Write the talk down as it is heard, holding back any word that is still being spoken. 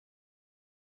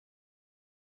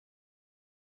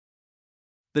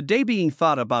The day being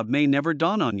thought about may never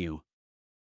dawn on you.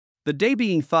 The day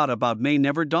being thought about may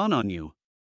never dawn on you.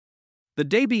 The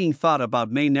day being thought about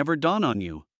may never dawn on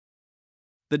you.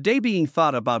 The day being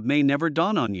thought about may never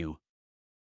dawn on you.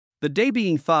 The day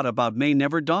being thought about may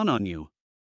never dawn on you.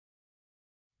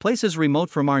 Places remote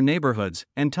from our neighborhoods,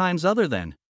 and times other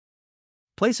than.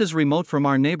 Places remote from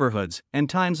our neighborhoods, and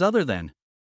times other than.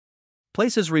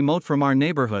 Places remote from our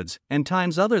neighborhoods, and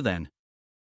times other than.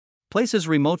 Places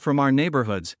remote from our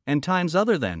neighborhoods, and times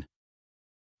other than.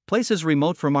 Places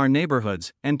remote from our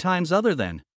neighborhoods, and times other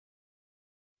than.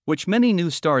 Which many new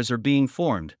stars are being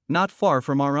formed, not far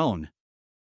from our own.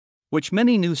 Which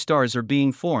many new stars are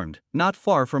being formed, not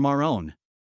far from our own.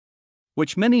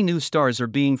 Which many new stars are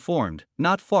being formed,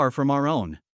 not far from our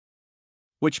own.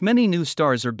 Which many new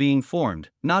stars are being formed,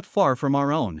 not far from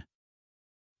our own.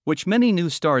 Which many new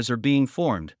stars are being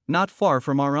formed, not far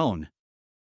from our own.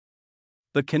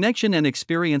 The connection and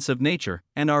experience of nature,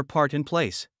 and our part in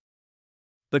place.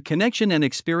 The connection and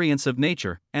experience of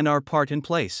nature, and our part in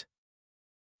place.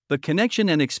 The connection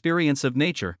and experience of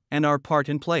nature, and our part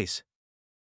in place.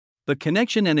 The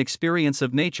connection and experience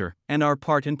of nature, and our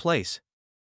part in place.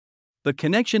 The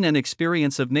connection and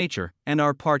experience of nature, and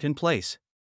our part in place.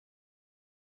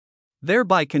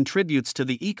 Thereby contributes to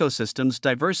the ecosystem's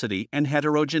diversity and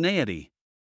heterogeneity.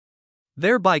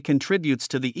 Thereby contributes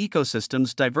to the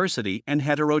ecosystem's diversity and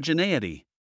heterogeneity.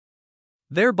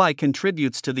 Thereby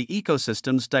contributes to the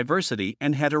ecosystem's diversity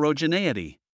and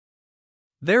heterogeneity.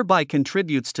 Thereby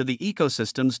contributes to the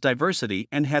ecosystem's diversity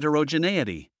and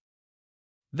heterogeneity.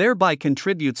 Thereby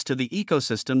contributes to the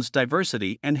ecosystem's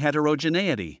diversity and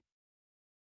heterogeneity.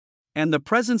 And the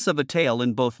presence of a tail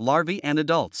in both larvae and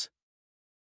adults.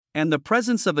 And the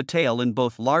presence of a tail in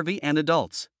both larvae and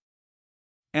adults.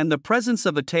 And the presence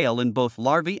of a tail in both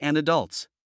larvae and adults.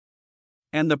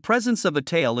 And the presence of a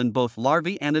tail in both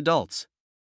larvae and adults.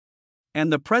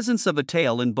 And the presence of a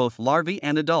tail in both larvae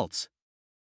and adults.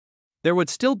 There would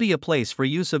still be a place for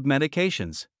use of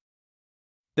medications.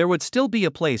 There would still be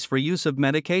a place for use of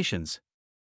medications.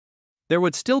 There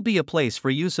would still be a place for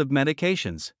use of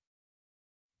medications.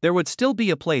 There would still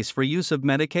be a place for use of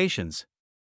medications.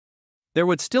 There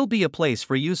would still be a place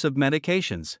for use of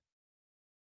medications.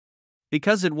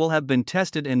 Because it will have been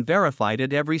tested and verified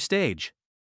at every stage.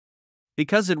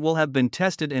 Because it will have been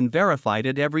tested and verified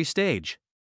at every stage.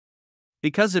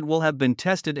 Because it will have been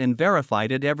tested and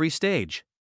verified at every stage.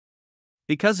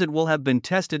 Because it will have been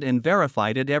tested and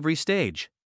verified at every stage.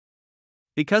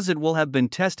 Because it will have been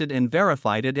tested and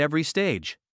verified at every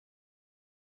stage.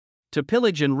 To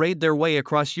pillage and raid their way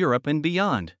across Europe and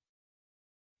beyond.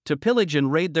 To pillage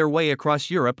and raid their way across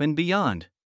Europe and beyond.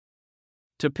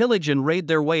 To pillage and raid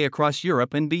their way across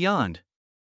Europe and beyond.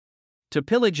 To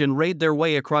pillage and raid their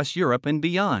way across Europe and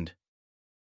beyond.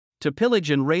 To pillage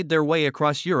and raid their way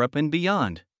across Europe and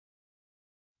beyond.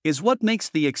 Is what makes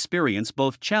the experience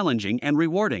both challenging and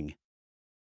rewarding.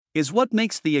 Is what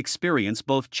makes the experience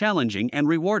both challenging and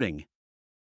rewarding.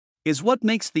 Is what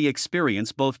makes the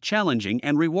experience both challenging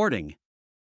and rewarding.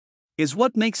 Is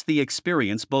what makes the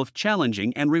experience both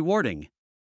challenging and rewarding.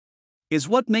 Is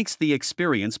what makes the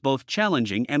experience both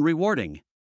challenging and rewarding.